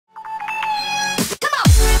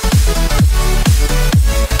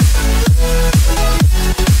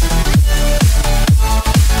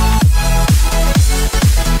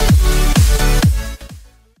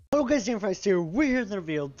Christ here, we're here in the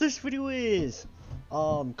reveal. This video is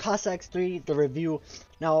Cossacks 3, the review.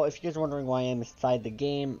 Now, if you guys are wondering why I'm inside the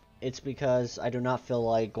game, it's because I do not feel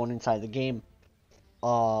like going inside the game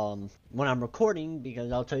when I'm recording,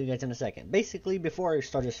 because I'll tell you guys in a second. Basically, before I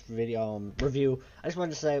start this video review, I just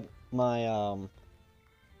wanted to say my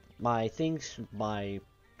things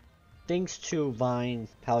to Vine,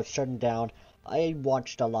 how it's shutting down. I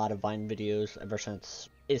watched a lot of Vine videos ever since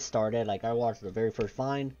it started. Like, I watched the very first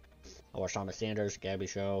Vine. I watched Thomas Sanders, Gabby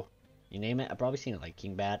Show, you name it. I've probably seen it, like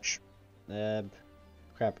King Batch.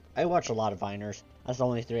 Crap. I watch a lot of Viners. That's the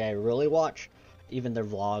only three I really watch, even their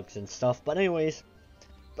vlogs and stuff. But anyways,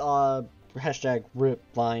 hashtag RIP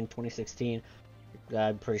Vine 2016.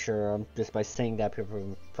 I'm pretty sure just by saying that, people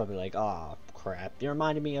are probably like, oh crap, you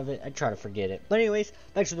reminded me of it. I try to forget it. But anyways,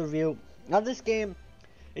 back to the review. Now, this game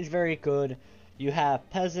is very good. You have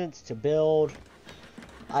peasants to build.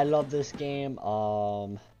 I love this game.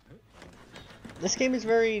 This game is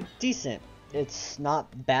very decent. It's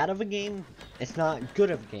not bad of a game. It's not good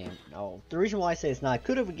of a game. No, the reason why I say it's not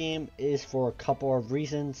good of a game is for a couple of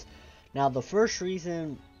reasons. Now, the first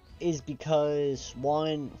reason is because,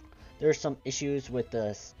 one, there's some issues with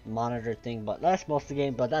the monitor thing, but that's most of the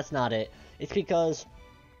game, but that's not it. It's because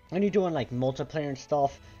when you're doing like multiplayer and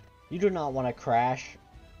stuff, you do not want to crash.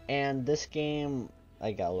 And this game,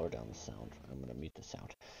 I gotta lower down the sound. I'm gonna mute the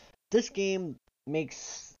sound. This game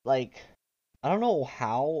makes, like, I don't know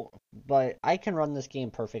how, but I can run this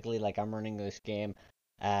game perfectly. Like, I'm running this game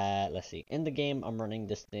at, let's see, in the game, I'm running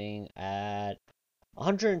this thing at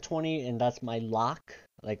 120, and that's my lock.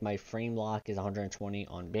 Like, my frame lock is 120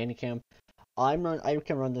 on Bandicam. I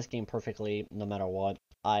can run this game perfectly, no matter what.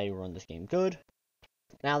 I run this game good.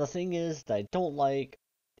 Now, the thing is that I don't like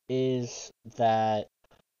is that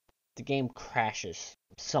the game crashes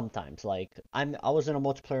sometimes. Like, I was in a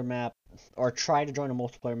multiplayer map, or tried to join a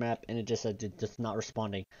multiplayer map, and it just said it's not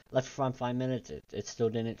responding. Left for 5 minutes, it still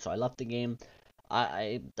didn't, so I left the game.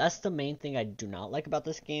 That's the main thing I do not like about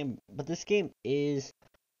this game, but this game is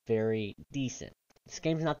very decent. This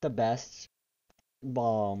game's not the best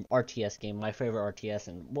RTS game, my favorite RTS,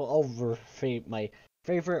 and my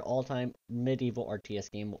favorite all-time medieval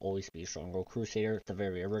RTS game will always be Stronghold Crusader. It's a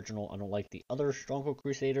very original. I don't like the other Stronghold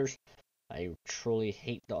Crusaders. I truly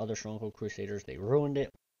hate the other Stronghold Crusaders. They ruined it,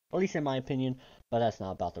 at least in my opinion. But that's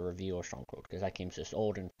not about the review of Stronghold, because that game's just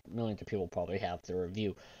old and millions of people probably have the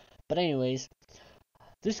review. But anyways,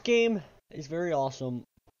 this game is very awesome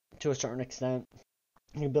to a certain extent.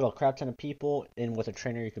 You can build a crap ton of people, and with a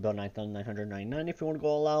trainer you can build 9,999 if you want to go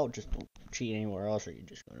all out. Just don't cheat anywhere else, or you're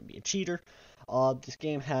just going to be a cheater. This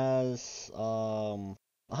game has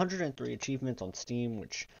 103 achievements on Steam,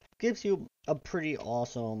 which gives you a pretty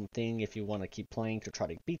awesome thing if you want to keep playing to try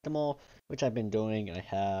to beat them all, which I've been doing. I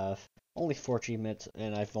have only 4 achievements,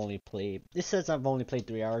 and I've only played, it says I've only played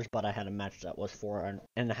 3 hours, but I had a match that was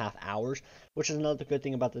 4.5 hours, which is another good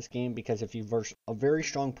thing about this game, because if you verse a very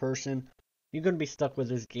strong person, you're going to be stuck with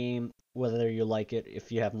this game, whether you like it.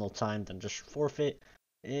 If you have no time, then just forfeit.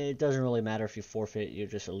 It doesn't really matter if you forfeit, you're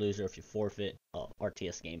just a loser if you forfeit.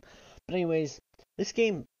 RTS game. But anyways, this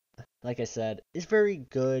game, like I said, is very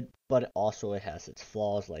good, but also it has its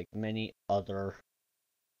flaws like many other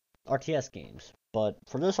RTS games. But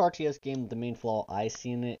for this RTS game, the main flaw I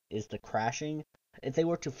see in it is the crashing. If they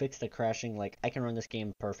were to fix the crashing, like, I can run this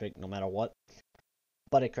game perfect no matter what,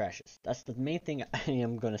 but it crashes. That's the main thing I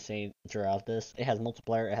am going to say throughout this. It has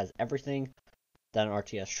multiplayer, it has everything that an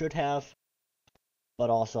RTS should have, but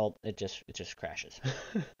also it just crashes.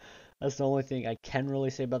 That's the only thing I can really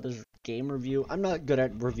say about this game review. I'm not good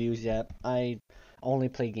at reviews yet. I only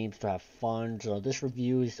play games to have fun, so this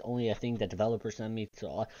review is only a thing that developers send me.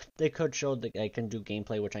 So they could show that I can do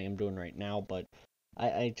gameplay, which I am doing right now, but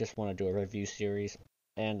I just want to do a review series,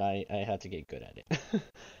 and I had to get good at it.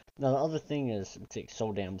 Now, the other thing is, it takes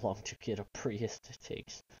so damn long to get a Prius. It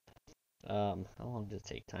takes, how long does it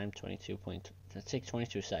take? Time 22 point, it takes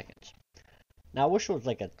 22 seconds. Now, I wish it was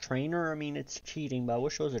like a trainer. I mean, it's cheating, but I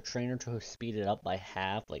wish it was a trainer to speed it up by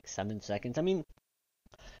half, like 7 seconds. I mean,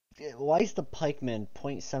 why is the pikeman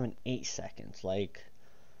 0.78 seconds? Like,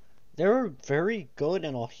 they're very good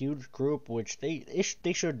in a huge group, which they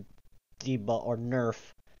should debug or nerf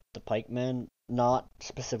the pikemen, not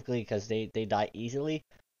specifically because they die easily,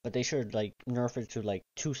 but they should, like, nerf it to, like,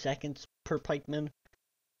 2 seconds per pikeman.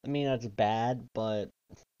 I mean, that's bad, but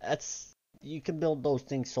you can build those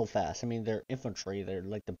things so fast. I mean, they're infantry, they're,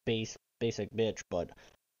 like, the basic bitch, but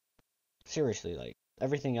seriously, like,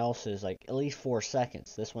 everything else is, like, at least 4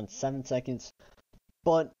 seconds. This one's 7 seconds,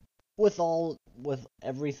 but with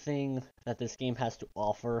everything that this game has to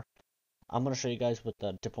offer, I'm going to show you guys what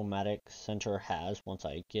the diplomatic center has once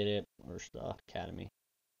I get it. Where's the academy?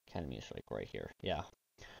 Academy is like right here. Yeah.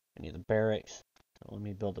 I need the barracks. So let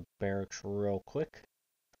me build the barracks real quick.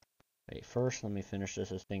 Wait, first let me finish this.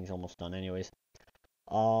 This thing's almost done anyways.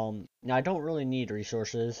 Now I don't really need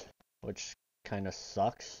resources, which kind of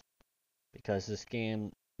sucks. Because this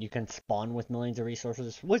game, you can spawn with millions of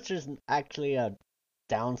resources, which is actually a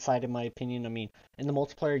downside in my opinion. I mean, in the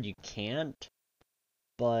multiplayer you can't,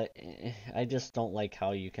 but I just don't like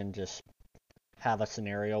how you can just have a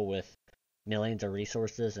scenario with millions of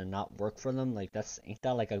resources and not work for them. Like ain't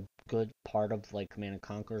that like a good part of like Command and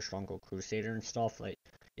Conquer, Stronghold Crusader and stuff? Like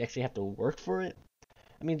you actually have to work for it.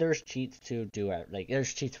 I mean, there's cheats to do it. Like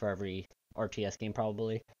there's cheats for every RTS game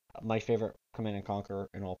probably. My favorite Command and Conquer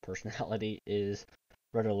in all personality is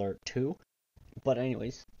Red Alert 2. But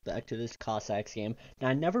anyways, back to this Cossacks game. Now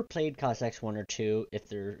I never played Cossacks 1 or 2.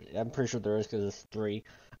 I'm pretty sure there is because it's 3.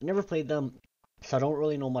 I never played them, so I don't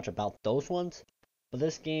really know much about those ones. But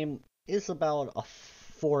this game is about a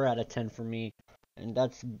 4 out of 10 for me, and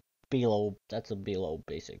that's a below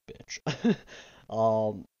basic bitch.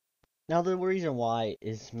 Now the reason why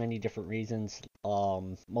is many different reasons.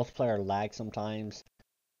 Multiplayer lag sometimes.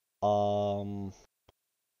 Um,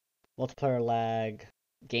 Multiplayer lag,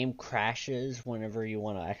 game crashes whenever you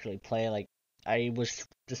want to actually play. Like, this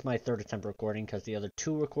my third attempt recording because the other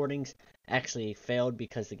two recordings actually failed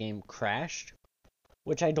because the game crashed,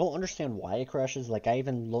 which I don't understand why it crashes. Like, I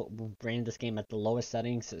even ran this game at the lowest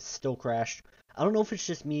settings, it still crashed. I don't know if it's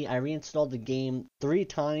just me. I reinstalled the game 3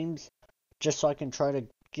 times just so I can try to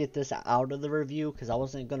get this out of the review because I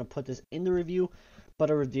wasn't going to put this in the review. But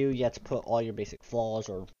a review, you have to put all your basic flaws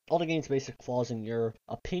or all the game's basic flaws in your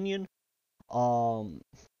opinion. Um,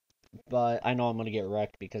 but I know I'm gonna get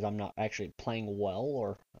wrecked because I'm not actually playing well,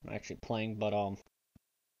 or I'm actually playing. But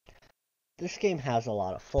this game has a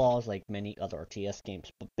lot of flaws, like many other RTS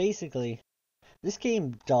games. But basically, this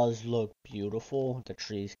game does look beautiful. The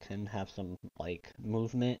trees can have some like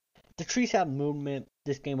movement. The trees have movement.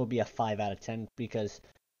 This game will be a 5 out of 10 because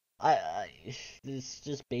it's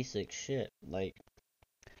just basic shit. Like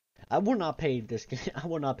I would not pay this game. I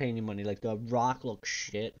would not pay any money. Like the rock looks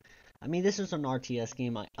shit. I mean, this is an RTS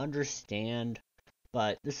game. I understand,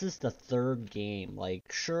 but this is the third game.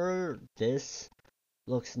 Like, sure, this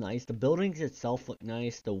looks nice. The buildings itself look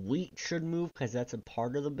nice. The wheat should move because that's a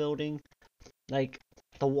part of the building. Like,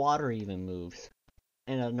 the water even moves.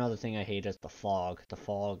 And another thing I hate is the fog. The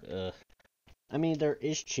fog, I mean, there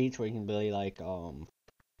is cheats where you can be like,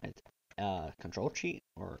 control cheat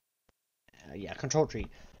or yeah, control cheat.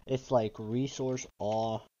 It's like resource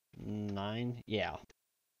all 9. Yeah,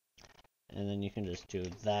 and then you can just do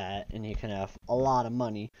that, and you can have a lot of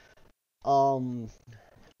money. Um,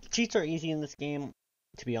 Cheats are easy in this game,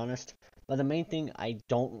 to be honest. But the main thing I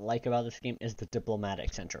don't like about this game is the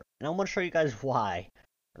diplomatic center, and I'm gonna show you guys why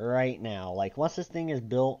right now. Like once this thing is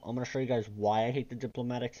built, I'm gonna show you guys why I hate the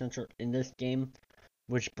diplomatic center in this game,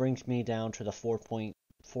 which brings me down to the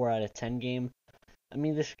 4.4 out of 10 game. I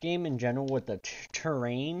mean, this game in general with the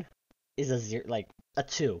terrain is a 0, like a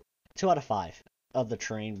 2 out of 5 of the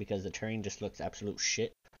terrain because the terrain just looks absolute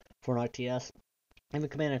shit for an RTS. Even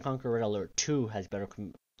Command and Conquer Red Alert 2 has better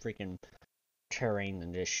freaking terrain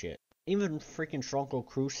than this shit. Even freaking Stronghold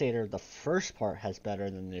Crusader, the first part, has better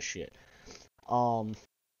than this shit.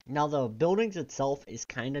 Now the buildings itself is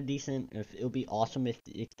kind of decent. It would be awesome if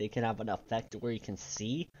they could have an effect where you can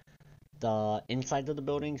see the inside of the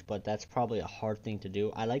buildings, but that's probably a hard thing to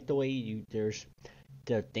do. I like the way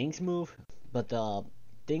the things move, but the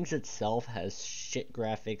things itself has shit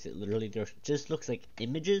graphics. It literally just looks like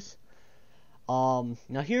images. Now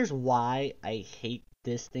here's why I hate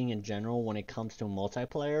this thing in general when it comes to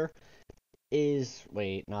multiplayer.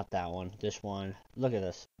 Wait, not that one. This one. Look at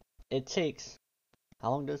this. It takes,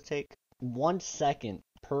 how long does it take? 1 second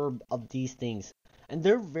per of these things. And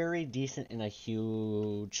they're very decent in a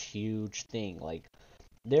huge thing. Like,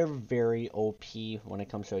 they're very OP when it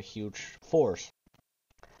comes to a huge force.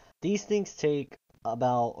 These things take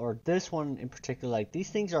about, or this one in particular, like, these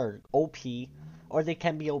things are OP, or they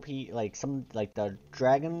can be OP, like, like the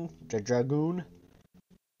Dragoon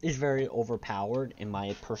is very overpowered, in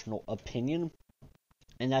my personal opinion.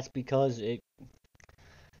 And that's because it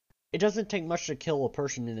doesn't take much to kill a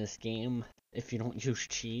person in this game if you don't use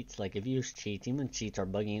cheats. Like, if you use cheats, even cheats are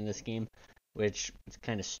buggy in this game, which is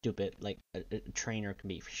kind of stupid. Like, a trainer can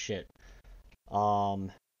be shit.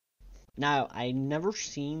 Now, I never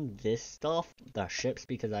seen this stuff, the ships,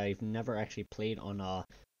 because I've never actually played on a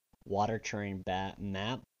water terrain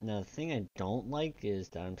map. Now, the thing I don't like is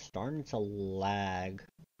that I'm starting to lag.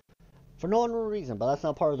 For no other reason, but that's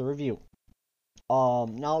not part of the review.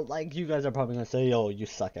 Now, like, you guys are probably gonna say, yo, you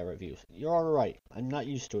suck at reviews. You're alright. I'm not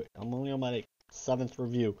used to it. I'm only on my, like, 7th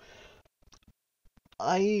review.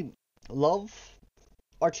 I love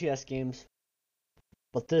RTS games,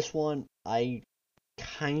 but this one, I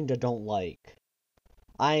kinda don't like.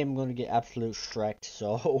 I am gonna get absolute Shrek,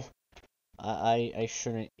 so I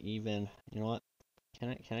shouldn't even, you know what?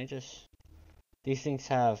 Can I just, these things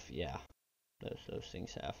have, yeah, those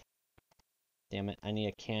things have. Damn it, I need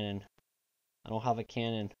a cannon. I don't have a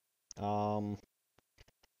cannon. Um,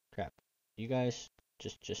 Crap. You guys,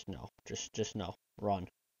 just no. Just no. Run.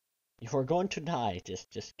 You're going to die.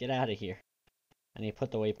 Just get out of here. And you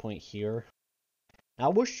put the waypoint here. Now,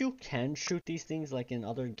 I wish you can shoot these things like in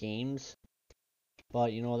other games,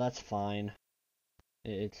 but you know that's fine.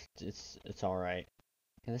 It's all right.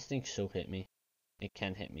 Can this thing still hit me? It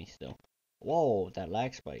can hit me still. Whoa, that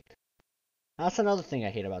lag spike. That's another thing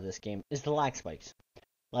I hate about this game is the lag spikes.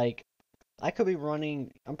 Like, I could be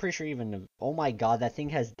running. I'm pretty sure even. Oh my god, that thing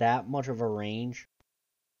has that much of a range.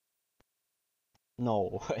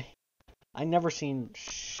 No way. I never seen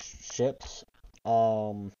ships.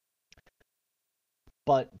 Um,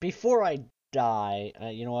 but before I die,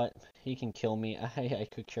 you know what? He can kill me. I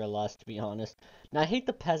could care less, to be honest. Now I hate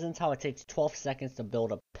the peasants. How it takes 12 seconds to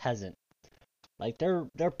build a peasant. Like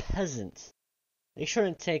they're peasants. They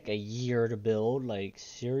shouldn't take a year to build. Like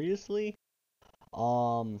seriously.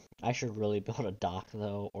 I should really build a dock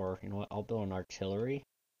though, or you know what? I'll build an artillery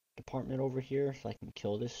department over here so I can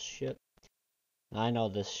kill this ship. I know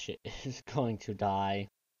this shit is going to die.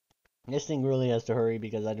 This thing really has to hurry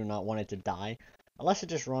because I do not want it to die. Unless it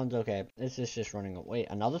just runs, okay. It's just running away.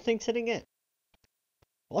 Another thing's hitting it?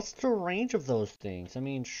 What's the range of those things? I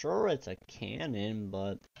mean, sure, it's a cannon,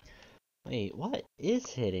 but... Wait, what is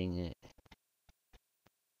hitting it?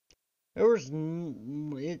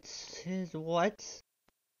 What?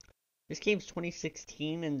 This game's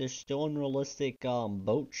 2016 and there's still unrealistic,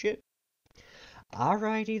 boat shit?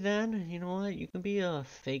 Alrighty then, you know what? You can be a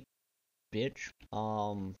fake bitch.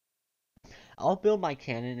 I'll build my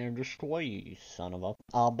cannon and destroy you, you son of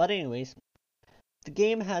a... But anyways, the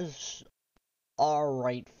game has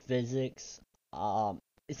alright physics.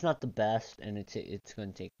 It's not the best, and it's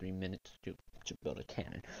going to take 3 minutes to build a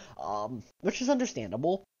cannon. Which is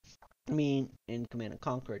understandable. I mean, in Command and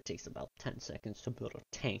Conquer, it takes about 10 seconds to build a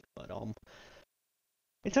tank, but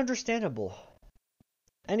it's understandable.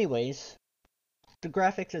 Anyways, the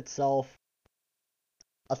graphics itself,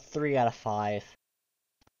 a 3 out of 5.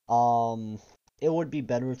 It would be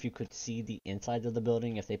better if you could see the inside of the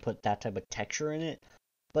building if they put that type of texture in it.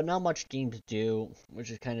 But not much games do, which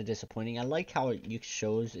is kind of disappointing. I like how it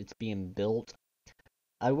shows it's being built.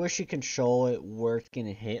 I wish you can show it where it's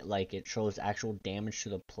gonna hit, like it shows actual damage to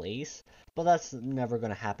the place. But that's never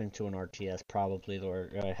gonna happen to an RTS, probably, or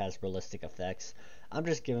it has realistic effects. I'm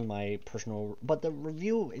just giving my personal. But the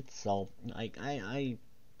review itself, like I'm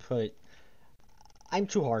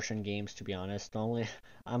too harsh on games, to be honest.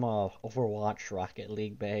 I'm a Overwatch Rocket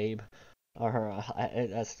League babe. Or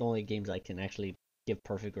that's the only games I can actually give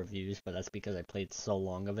perfect reviews, but that's because I played so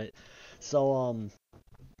long of it. So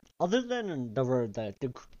other than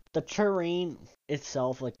the terrain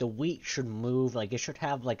itself, like the wheat should move, like it should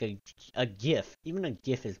have like a GIF. Even a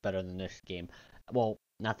GIF is better than this game. Well,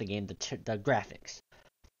 not the game, the graphics.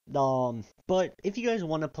 But if you guys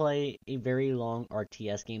want to play a very long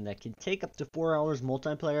RTS game that can take up to 4 hours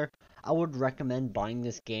multiplayer, I would recommend buying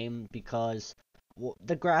this game because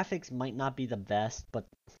the graphics might not be the best, but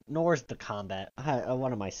nor is the combat.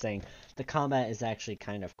 What am I saying? The combat is actually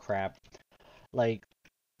kind of crap. Like,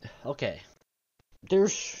 okay,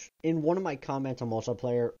 there's in one of my comments on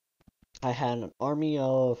multiplayer, I had an army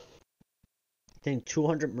of I think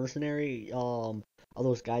 200 mercenary of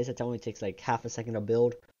those guys that only takes like half a second to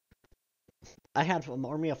build. I had an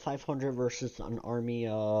army of 500 versus an army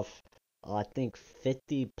of I think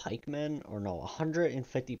 50 pikemen, or no,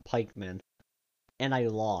 150 pikemen, and I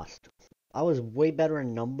lost. I was way better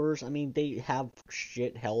in numbers. I mean, they have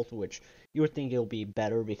shit health, which you would think it'll be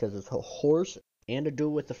better because it's a horse and a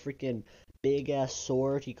dude with a freaking big ass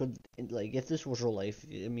sword. He could, like, if this was real life,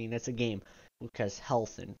 I mean, it's a game because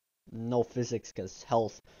health and no physics because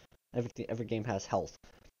health. Every game has health,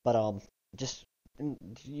 but just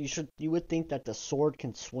you would think that the sword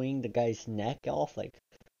can swing the guy's neck off. Like,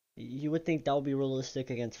 you would think that would be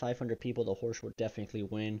realistic against 500 people. The horse would definitely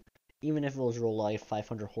win. Even if it was real life,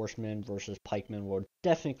 500 horsemen versus pikemen would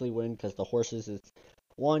definitely win because the horses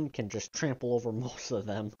one can just trample over most of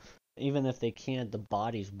them. Even if they can't, the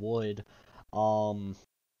bodies would. But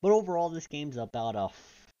overall, this game's about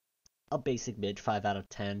a basic bitch, 5 out of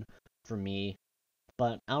 10 for me.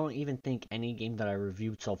 but I don't even think any game that I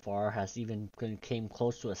reviewed so far has even came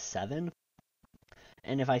close to a 7.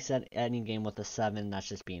 And if I said any game with a 7, that's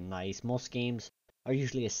just being nice. Most games are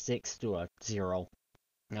usually a 6 to a 0.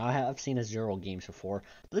 Now I have seen a 0 games before.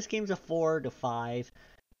 This game's a 4 to 5.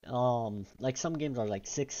 Like some games are like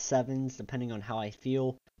 6, 7s depending on how I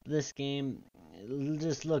feel. This game,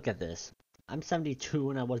 just look at this. I'm 72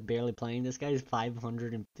 and I was barely playing. This guy's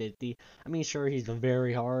 550. I mean, sure, he's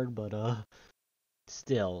very hard, but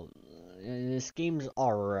still, this game's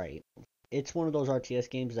alright. It's one of those RTS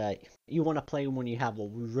games that you want to play when you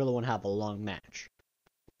really want to have a long match.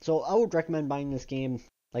 So I would recommend buying this game.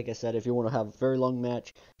 Like I said, if you want to have a very long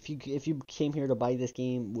match, if you came here to buy this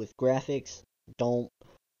game with graphics, don't.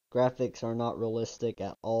 Graphics are not realistic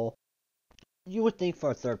at all. You would think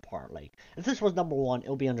for a third part, like, if this was number 1, it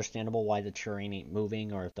would be understandable why the terrain ain't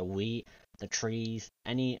moving, or the wheat, the trees,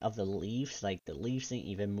 any of the leaves, like, the leaves ain't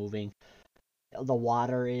even moving. The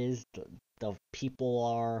water is, the people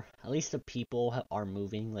are, at least the people are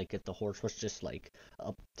moving, like, if the horse was just, like,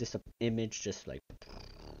 just an image, just, like,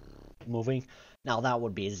 moving. Now, that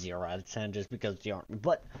would be a 0 out of 10, just because they aren't,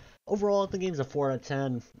 but overall, the game's a 4 out of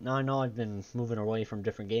 10. Now, I know I've been moving away from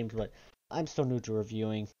different games, but I'm still new to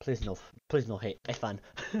reviewing. Please no hate. It's fun.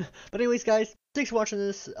 But anyways, guys, thanks for watching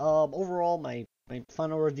this. Overall, my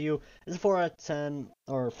final review is a 4 out of 10,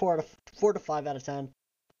 or 4 to 5 out of 10.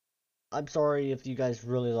 I'm sorry if you guys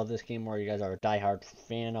really love this game, or you guys are a diehard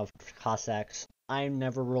fan of Cossacks. I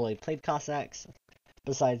never really played Cossacks,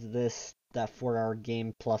 besides that 4-hour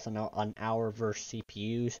game plus an hour versus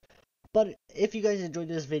CPUs. But if you guys enjoyed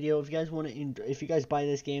this video, if you guys buy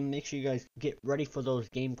this game, make sure you guys get ready for those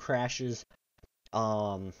game crashes,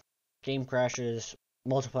 multiplayer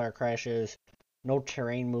crashes, no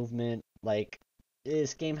terrain movement. Like,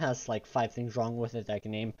 this game has like 5 things wrong with it that I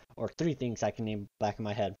can name, or 3 things I can name back in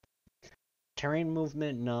my head. Terrain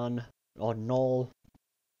movement, none, or null.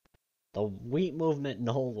 The wheat movement,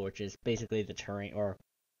 null, which is basically the terrain, or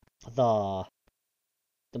the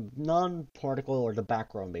non-particle, or the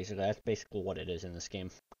background, basically. That's basically what it is in this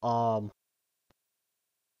game. The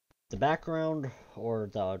background, or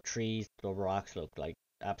the trees, the rocks look like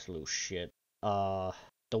absolute shit. The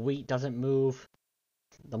wheat doesn't move.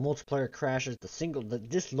 The multiplayer crashes.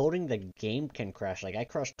 Just loading the game can crash. Like, I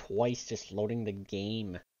crashed twice just loading the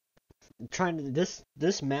game.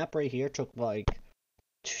 This map right here took like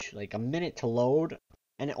a minute to load,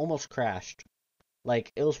 and it almost crashed.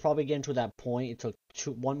 Like, it was probably getting to that point. It took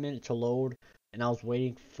 1 minute to load, and I was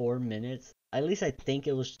waiting 4 minutes. At least I think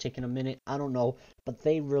it was taking a minute. I don't know, but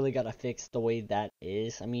they really gotta fix the way that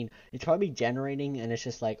is. I mean, it's probably generating, and it's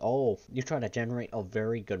just like, oh, you're trying to generate a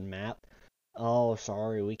very good map. Oh,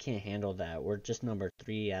 sorry, we can't handle that. We're just number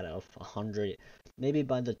 3 out of 100. Maybe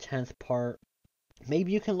by the 10th part,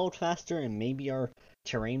 maybe you can load faster, and maybe our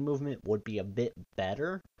terrain movement would be a bit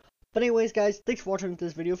better. But anyways, guys, thanks for watching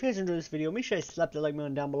this video. If you guys enjoyed this video, make sure you slap the like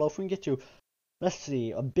button down below. If we can get to, let's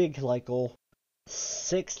see, a big like goal,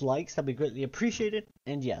 6 likes, that'd be greatly appreciated.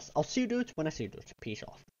 And yes, I'll see you dudes when I see you dudes. Peace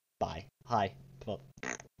off. Bye. Hi. Well.